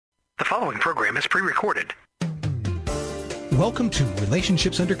The following program is pre-recorded. Welcome to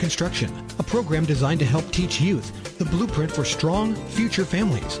Relationships Under Construction, a program designed to help teach youth the blueprint for strong future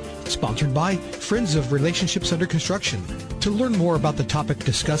families. Sponsored by Friends of Relationships Under Construction. To learn more about the topic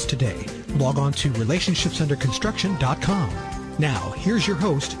discussed today, log on to relationshipsunderconstruction.com. Now, here's your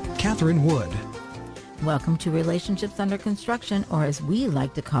host, Catherine Wood. Welcome to Relationships Under Construction, or as we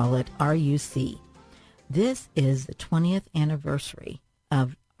like to call it, RUC. This is the 20th anniversary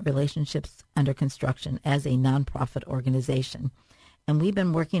of Relationships Under Construction as a nonprofit organization. And we've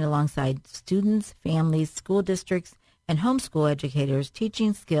been working alongside students, families, school districts, and homeschool educators,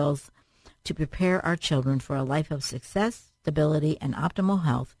 teaching skills to prepare our children for a life of success, stability, and optimal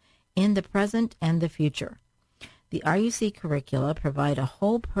health in the present and the future. The RUC curricula provide a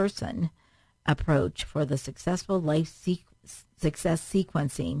whole person approach for the successful life success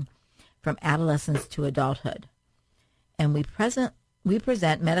sequencing from adolescence to adulthood. And we present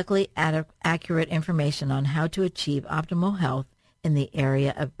medically accurate information on how to achieve optimal health in the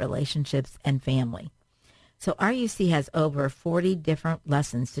area of relationships and family. So RUC has over 40 different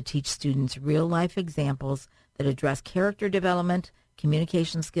lessons to teach students real-life examples that address character development,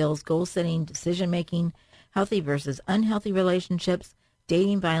 communication skills, goal-setting, decision-making, healthy versus unhealthy relationships,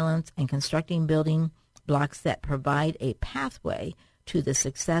 dating violence, and constructing building blocks that provide a pathway to the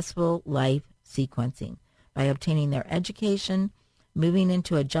successful life sequencing by obtaining their education, moving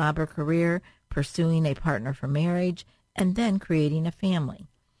into a job or career, pursuing a partner for marriage, and then creating a family.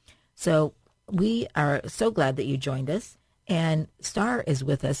 So we are so glad that you joined us. And Star is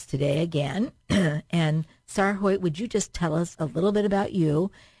with us today again. And Star Hoyt, would you just tell us a little bit about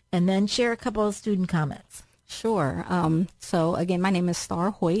you and then share a couple of student comments? Sure. So again, my name is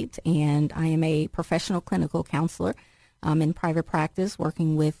Star Hoyt, and I am a professional clinical counselor in private practice,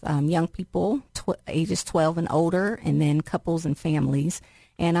 working with young people, ages 12 and older, and then couples and families.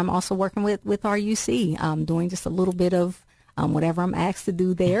 And I'm also working with RUC, doing just a little bit of whatever I'm asked to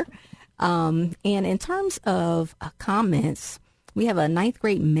do there. And in terms of comments, we have a 9th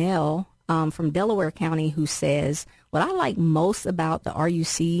grade male from Delaware County who says, what I like most about the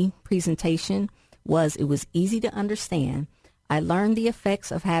RUC presentation was it was easy to understand. I learned the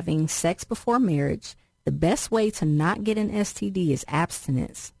effects of having sex before marriage. The best way to not get an STD is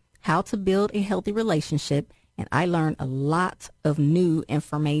abstinence, how to build a healthy relationship, and I learned a lot of new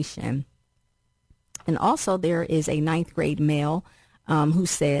information. And also there is a 9th grade male who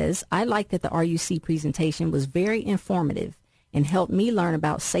says, I like that the RUC presentation was very informative and helped me learn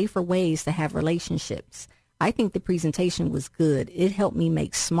about safer ways to have relationships. I think the presentation was good. It helped me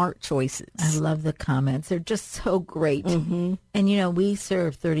make smart choices. I love the comments. They're just so great. Mm-hmm. And, you know, we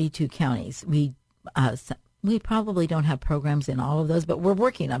serve 32 counties. We probably don't have programs in all of those, but we're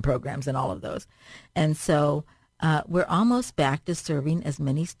working on programs in all of those. And so we're almost back to serving as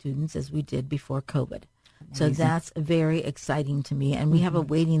many students as we did before COVID. Amazing. So that's very exciting to me. And we have a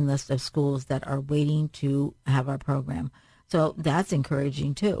waiting list of schools that are waiting to have our program. So that's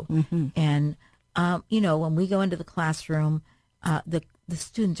encouraging, too. Mm-hmm. And you know, when we go into the classroom, the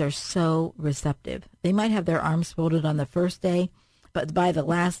students are so receptive. They might have their arms folded on the first day, but by the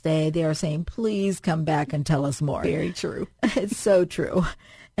last day, they are saying, please come back and tell us more. Very true. It's so true.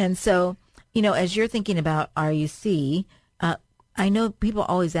 And so, you know, as you're thinking about RUC, I know people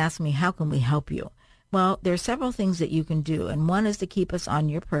always ask me, how can we help you? Well, there are several things that you can do, and one is to keep us on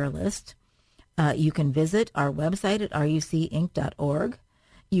your prayer list. You can visit our website at rucinc.org.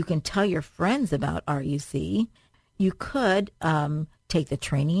 You can tell your friends about RUC. You could take the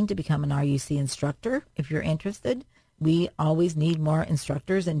training to become an RUC instructor if you're interested. We always need more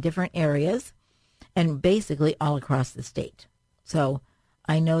instructors in different areas and basically all across the state. So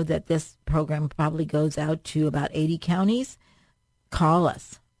I know that this program probably goes out to about 80 counties. Call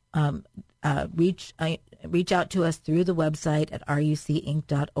us. Reach out to us through the website at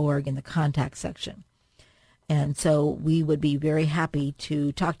rucinc.org in the contact section. And so we would be very happy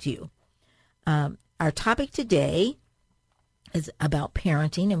to talk to you. Our topic today is about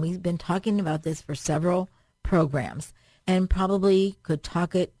parenting, and we've been talking about this for several programs, and probably could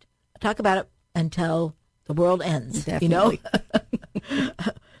talk about it until the world ends. Definitely. You know.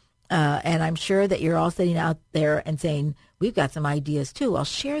 And I'm sure that you're all sitting out there and saying, we've got some ideas too. I'll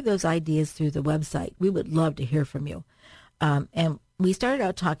share those ideas through the website. We would love to hear from you. And we started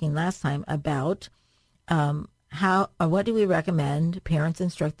out talking last time about what do we recommend parents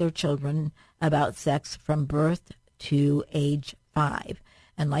instruct their children about sex from birth to age 5.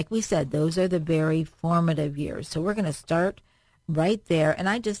 And like we said, those are the very formative years. So we're going to start right there. And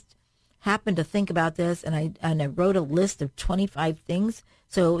I just happened to think about this, and I wrote a list of 25 things.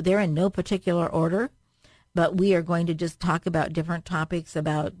 So they're in no particular order. but we are going to just talk about different topics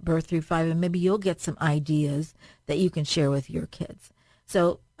about birth through 5, and maybe you'll get some ideas that you can share with your kids.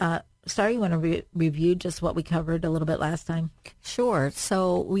 So, Star, you want to review just what we covered a little bit last time? Sure.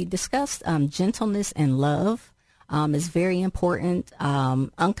 So we discussed gentleness and love is very important.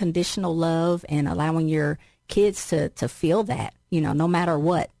 Unconditional love and allowing your kids to feel that, no matter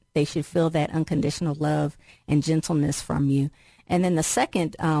what, they should feel that unconditional love and gentleness from you. And then the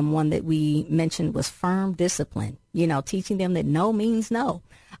second one that we mentioned was firm discipline, teaching them that no means no.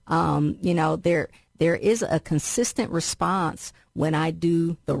 There is a consistent response when I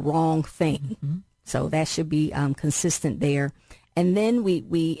do the wrong thing. Mm-hmm. So that should be consistent there. And then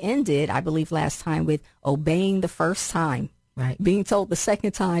we ended, I believe last time, with obeying the first time. Right. Being told the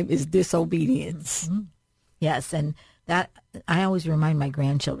second time is disobedience. Mm-hmm. Yes, and that I always remind my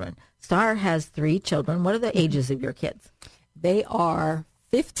grandchildren. Star has 3 children. What are the ages of your kids? They are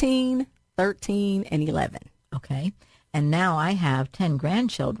 15, 13, and 11. Okay. And now I have 10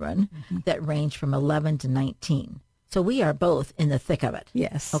 grandchildren that range from 11 to 19. So we are both in the thick of it.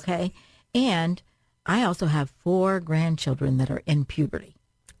 Yes. Okay. And I also have 4 grandchildren that are in puberty.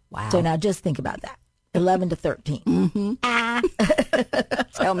 Wow. So now just think about that. 11 to 13. Mm-hmm.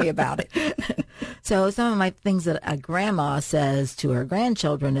 Tell me about it. So some of my things that a grandma says to her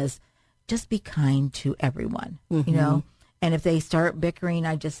grandchildren is just be kind to everyone, And if they start bickering,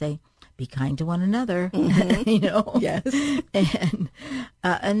 I just say, be kind to one another, Yes.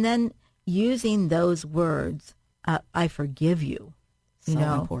 And then using those words, I forgive you,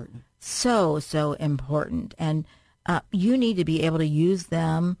 important. So important. And you need to be able to use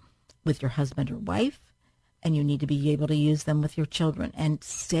them with your husband or wife, and you need to be able to use them with your children and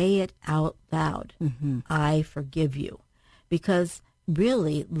say it out loud. Mm-hmm. I forgive you. Because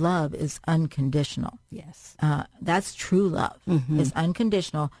really, love is unconditional. Yes. That's true love. Mm-hmm. It's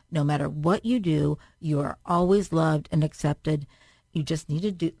unconditional. No matter what you do, you are always loved and accepted. You just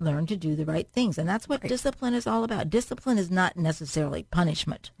need to learn to do the right things. And that's what discipline is all about. Discipline is not necessarily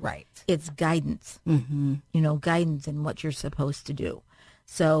punishment. Right. It's guidance, guidance in what you're supposed to do.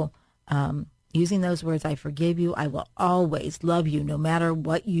 So using those words, I forgive you, I will always love you no matter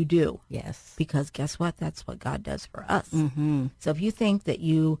what you do. Yes. Because guess what? That's what God does for us. Mm-hmm. So if you think that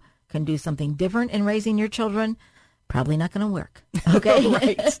you can do something different in raising your children, probably not going to work. Okay?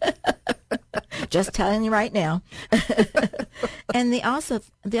 Right. Just telling you right now. And the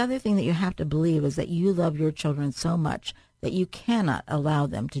other thing that you have to believe is that you love your children so much that you cannot allow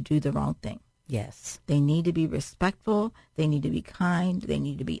them to do the wrong thing. Yes. They need to be respectful. They need to be kind. They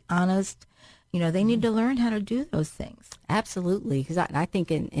need to be honest. They need to learn how to do those things. Absolutely. Because I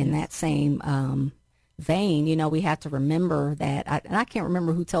think in that same vein, we have to remember that, and I can't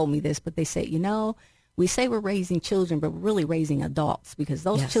remember who told me this, but they said, we say we're raising children, but we're really raising adults because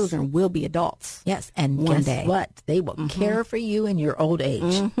those children will be adults. Yes, and one guess day. What? They will care for you in your old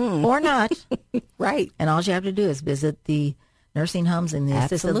age or not. Right. And all you have to do is visit the nursing homes and the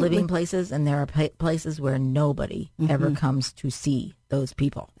assisted living places, and there are places where nobody ever comes to see those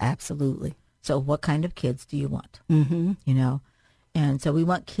people. Absolutely. So what kind of kids do you want? Mm-hmm. And so we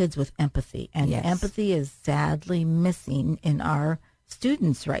want kids with empathy. And empathy is sadly missing in our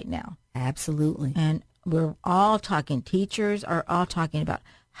students right now. Absolutely. And we're all talking, teachers are all talking about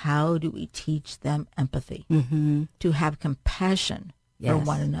how do we teach them empathy, to have compassion for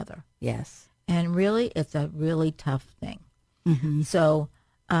one another. Yes. And really, it's a really tough thing. Mm-hmm. So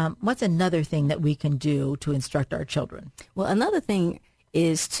what's another thing that we can do to instruct our children? Well, another thing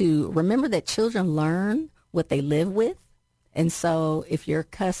is to remember that children learn what they live with. And so if you're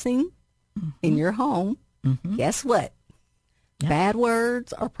cussing in your home, guess what? Yep. Bad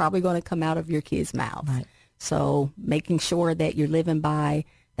words are probably going to come out of your kid's mouth. Right. So making sure that you're living by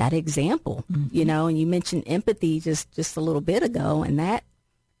that example, and you mentioned empathy just a little bit ago, and that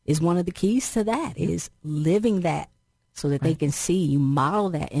is one of the keys to that is living that so that they can see you model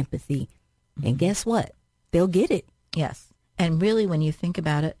that empathy. And guess what? They'll get it. Yes. And really, when you think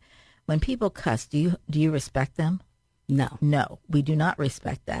about it, when people cuss, do you respect them? No. No, we do not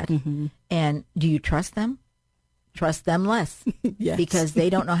respect that. And do you trust them? Trust them less. Yes. Because they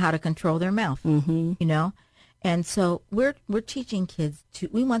don't know how to control their mouth, And so we're teaching kids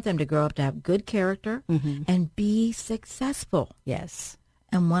we want them to grow up to have good character and be successful. Yes.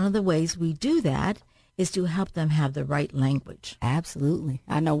 And one of the ways we do that is to help them have the right language. Absolutely.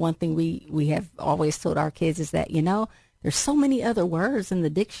 I know one thing we have always told our kids is that, there's so many other words in the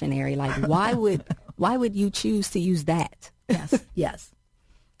dictionary. Like, why would you choose to use that? Yes, yes.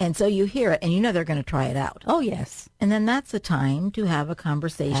 And so you hear it, and they're going to try it out. Oh, yes. And then that's the time to have a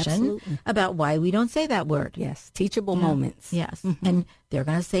conversation about why we don't say that word. Yes, teachable moments. Yes, and they're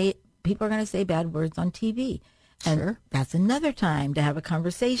going to say people are going to say bad words on TV. And that's another time to have a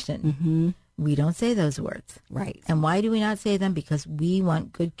conversation. We don't say those words. Right. And why do we not say them? Because we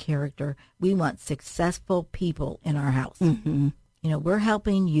want good character. We want successful people in our house. You know, we're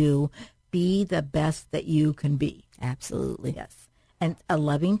helping you be the best that you can be. Absolutely. Yes. And a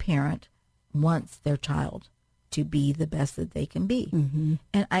loving parent wants their child to be the best that they can be.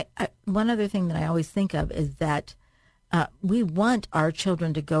 And I one other thing that I always think of is that we want our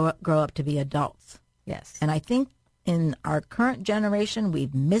children to grow up to be adults. Yes. And I think in our current generation,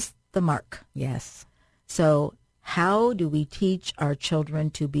 we've missed the mark. Yes. So how do we teach our children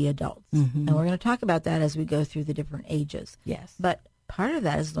to be adults? And we're going to talk about that as we go through the different ages. Yes. But part of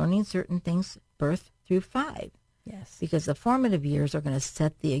that is learning certain things birth through 5. Yes. Because the formative years are going to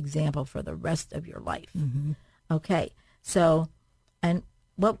set the example for the rest of your life. Okay. So, and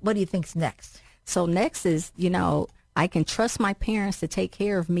what do you think's next? So next is, you know, I can trust my parents to take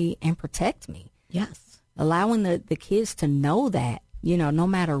care of me and protect me. Yes. Allowing the kids to know that, you know, no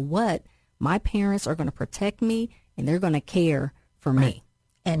matter what, my parents are going to protect me and they're going to care for me.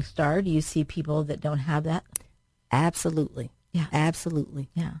 And Star, do you see people that don't have that? Absolutely. Yeah. Absolutely.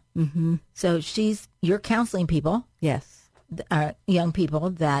 Yeah. So you're counseling people, Yes. Young people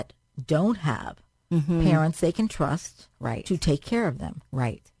that don't have parents they can trust Right. to take care of them.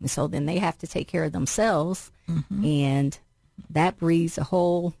 Right. And so then they have to take care of themselves, and that breeds a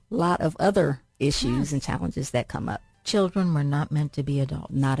whole lot of other issues and challenges that come up. Children were not meant to be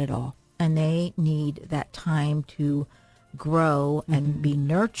adults. Not at all. And they need that time to grow and be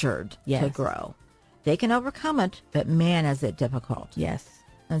nurtured to Yes. grow. They can overcome it, but man, is it difficult. Yes.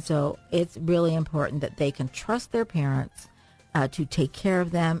 And so it's really important that they can trust their parents to take care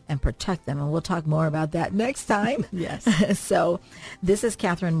of them and protect them. And we'll talk more about that next time. Yes. So this is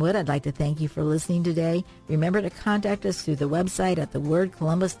Catherine Wood. I'd like to thank you for listening today. Remember to contact us through the website at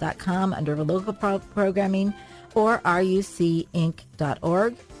thewordcolumbus.com under local programming or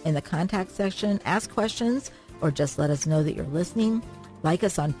rucinc.org. In the contact section, ask questions or just let us know that you're listening. Like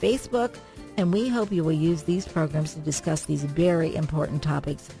us on Facebook. And we hope you will use these programs to discuss these very important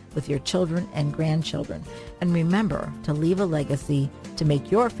topics with your children and grandchildren. And remember to leave a legacy to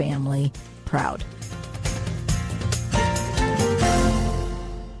make your family proud.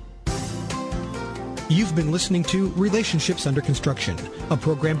 You've been listening to Relationships Under Construction, a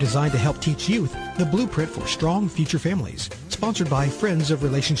program designed to help teach youth the blueprint for strong future families, sponsored by Friends of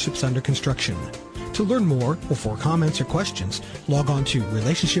Relationships Under Construction. To learn more or for comments or questions, log on to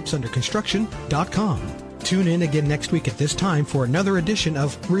relationshipsunderconstruction.com. Tune in again next week at this time for another edition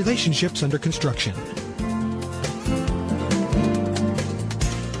of Relationships Under Construction.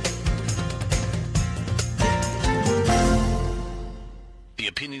 The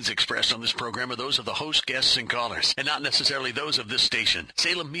opinions expressed on this program are those of the host, guests, and callers, and not necessarily those of this station,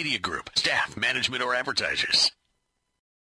 Salem Media Group, staff, management, or advertisers.